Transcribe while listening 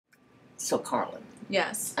So, Carlin,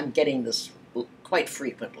 Yes. I'm getting this quite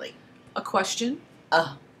frequently. A question?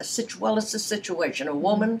 Well, it's a situation. A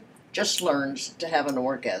woman just learns to have an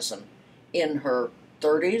orgasm in her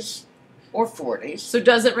 30s or 40s. So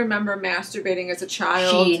doesn't remember masturbating as a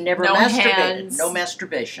child. She never no masturbated. Hands. No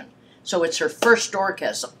masturbation. So it's her first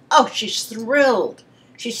orgasm. Oh, she's thrilled.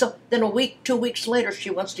 Then a week, 2 weeks later, she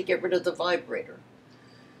wants to get rid of the vibrator.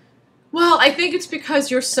 Well, I think it's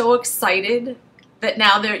because you're so excited that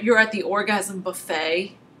now you're at the orgasm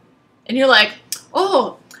buffet, and you're like,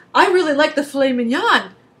 oh, I really like the filet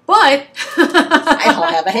mignon, but I'll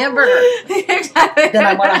have a hamburger. Exactly. Then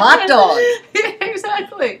I want a hot dog.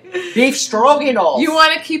 Exactly. Beef stroganoff. You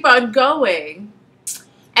want to keep on going,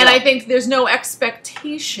 and Well, I think there's no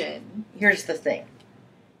expectation. Here's the thing.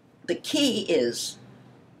 The key is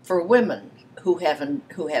for women who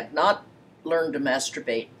have not learned to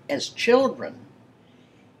masturbate as children,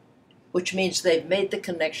 which means they've made the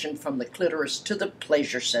connection from the clitoris to the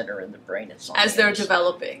pleasure center in the brain. It's on As the they're inside.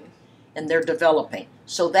 developing. And they're developing.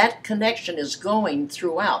 So that connection is going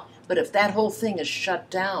throughout. But if that whole thing is shut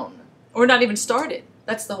down, Or not even started.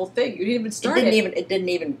 That's the whole thing. You didn't even start it. It didn't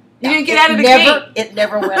even. You didn't get out of the gate. It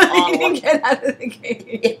never went You online. didn't get out of the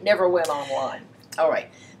gate. It never went online. All right.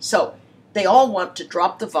 So they all want to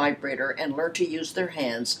drop the vibrator and learn to use their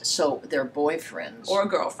hands so their boyfriends Or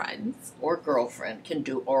girlfriends. or girlfriend can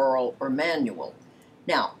do oral or manual.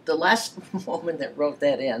 Now, the last woman that wrote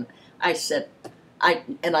that in, I said,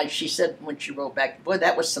 she said when she wrote back, boy,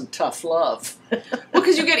 that was some tough love. Well,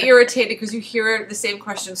 because you get irritated because you hear the same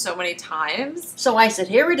question so many times. So I said,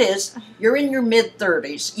 here it is. You're in your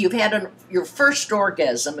mid-30s. You've had your first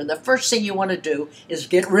orgasm, and the first thing you want to do is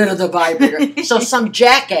get rid of the vibrator so some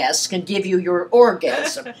jackass can give you your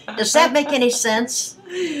orgasm. Does that make any sense?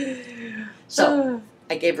 So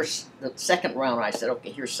I gave her the second round. I said,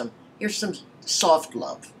 okay, here's some soft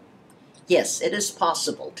love. Yes, it is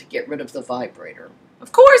possible to get rid of the vibrator.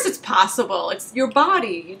 Of course it's possible. It's your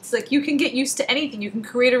body. It's like you can get used to anything. You can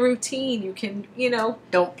create a routine. You can,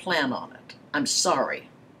 Don't plan on it. I'm sorry.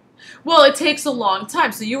 Well, it takes a long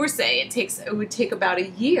time. So you were saying it would take about a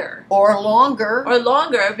year. Or longer. Or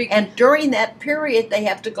longer. And during that period, they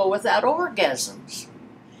have to go without orgasms.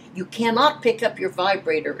 You cannot pick up your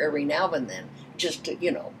vibrator every now and then just to,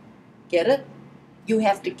 get it? You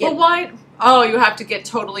have to get... Well, why? Oh, you have to get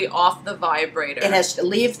totally off the vibrator. It has to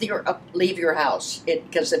leave your house.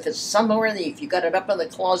 Because if it's somewhere if you got it up in the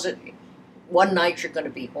closet, one night you're going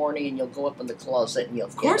to be horny and you'll go up in the closet and you'll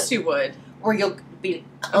get it. Of course you would. Or you'll be...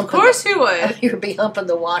 Of course you would. You'll be humping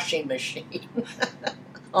the washing machine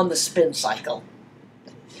on the spin cycle.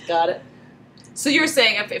 Got it? So you're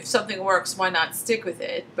saying if something works, why not stick with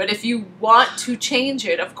it? But if you want to change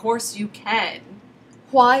it, of course you can.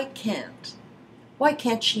 Why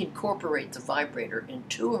can't she incorporate the vibrator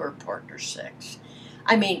into her partner's sex?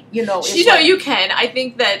 I mean, it's you can. I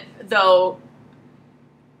think that, though,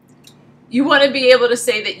 you want to be able to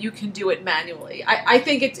say that you can do it manually. I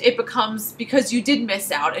think it becomes, because you did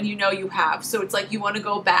miss out and you have, so it's like you want to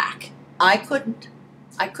go back. I couldn't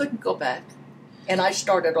go back. And I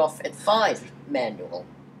started off at 5 manual.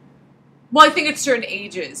 Well, I think at certain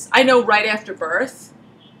ages. I know right after birth,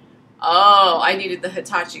 I needed the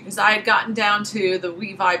Hitachi because I had gotten down to the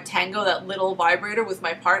We Vibe Tango, that little vibrator with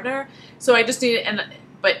my partner. So I just needed,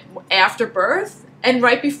 but after birth and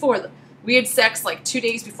right before, we had sex like 2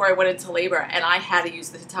 days before I went into labor, and I had to use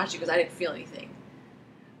the Hitachi because I didn't feel anything.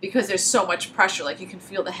 Because there's so much pressure, like you can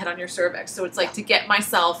feel the head on your cervix. So it's like to get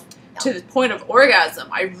myself to the point of orgasm,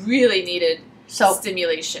 I really needed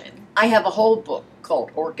stimulation. I have a whole book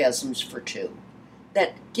called Orgasms for Two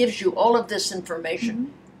that gives you all of this information.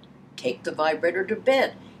 Mm-hmm. Take the vibrator to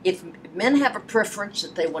bed. If men have a preference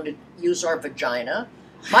that they want to use our vagina,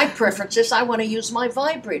 my preference is I want to use my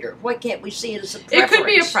vibrator. Why can't we see it as a preference? It could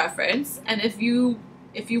be a preference, and if you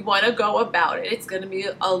want to go about it, it's going to be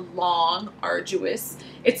a long, arduous.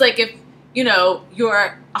 It's like if,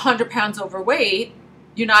 you're 100 pounds overweight,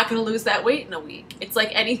 you're not going to lose that weight in a week. It's like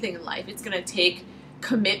anything in life. It's going to take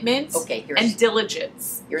commitment and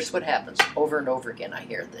diligence. Here's what happens over and over again. I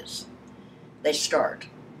hear this. They start.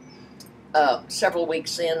 Several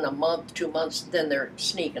weeks in, a month, 2 months, then they're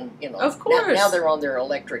sneaking, Of course. Now they're on their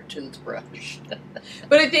electric toothbrush.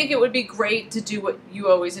 But I think it would be great to do what you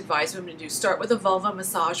always advise women to do. Start with a vulva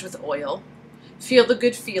massage with oil. Feel the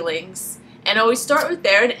good feelings. And always start with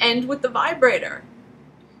there and end with the vibrator.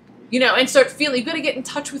 And start feeling. You've got to get in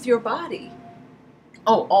touch with your body.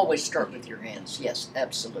 Oh, always start with your hands. Yes,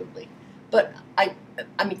 absolutely. But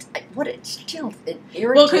it irritates.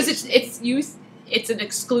 Well, because it's an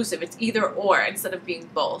exclusive. It's either or instead of being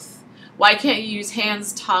both. Why can't you use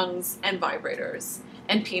hands, tongues, and vibrators?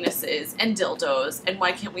 and penises and dildos, and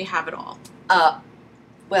why can't we have it all?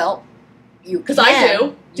 Well, you Because I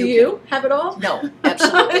do. Do you have it all? No,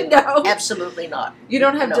 absolutely No. not. Absolutely not. You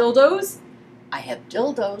don't have No. dildos? I have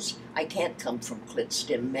dildos. I can't come from clit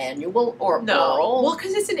stim manual or No. oral. Well,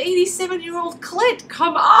 because it's an 87-year-old clit.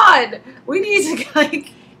 Come on. We need to,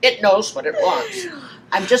 like... It knows what it wants.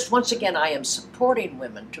 I'm just, once again, I am supporting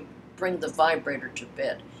women to bring the vibrator to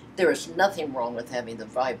bed. There is nothing wrong with having the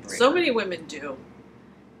vibrator. So many women do.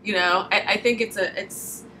 You know, I think it's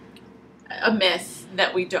a myth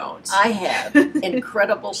that we don't. I had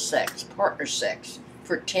incredible sex, partner sex,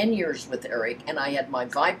 for 10 years with Eric, and I had my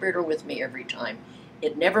vibrator with me every time.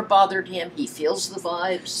 It never bothered him. He feels the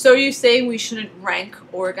vibes. So you're saying we shouldn't rank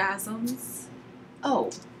orgasms? Oh.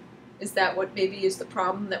 Is that what maybe is the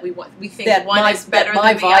problem, that we think That one is better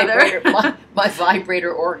my than the vibrator, other? my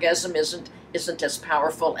vibrator orgasm isn't as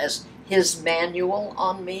powerful as his manual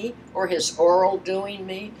on me or his oral doing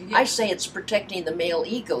me. Yeah. I say it's protecting the male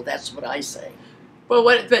ego. That's what I say.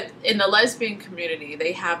 But in the lesbian community,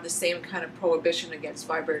 they have the same kind of prohibition against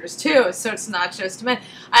vibrators too. So it's not just men.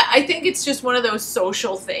 I think it's just one of those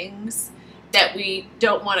social things that we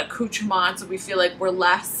don't want accoutrements, and we feel like we're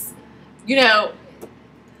less, you know.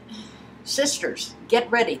 Sisters, get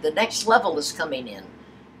ready. The next level is coming in.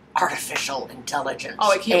 Artificial intelligence.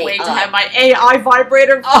 Oh, I can't wait to AI. have my AI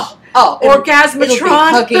vibrator. Orgasmatron.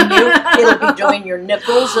 Orgasmatron. It'll be hugging you. It'll be doing your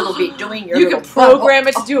nipples. It'll be doing your You little can program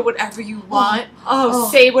it butt. to do whatever you want. Oh.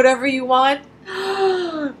 Say whatever you want.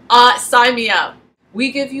 Sign me up.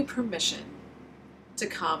 We give you permission to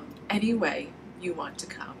come any way you want to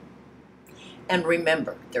come. And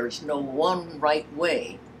remember, there is no one right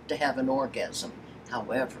way to have an orgasm.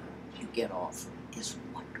 However you get off is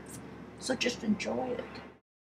wonderful. So just enjoy it.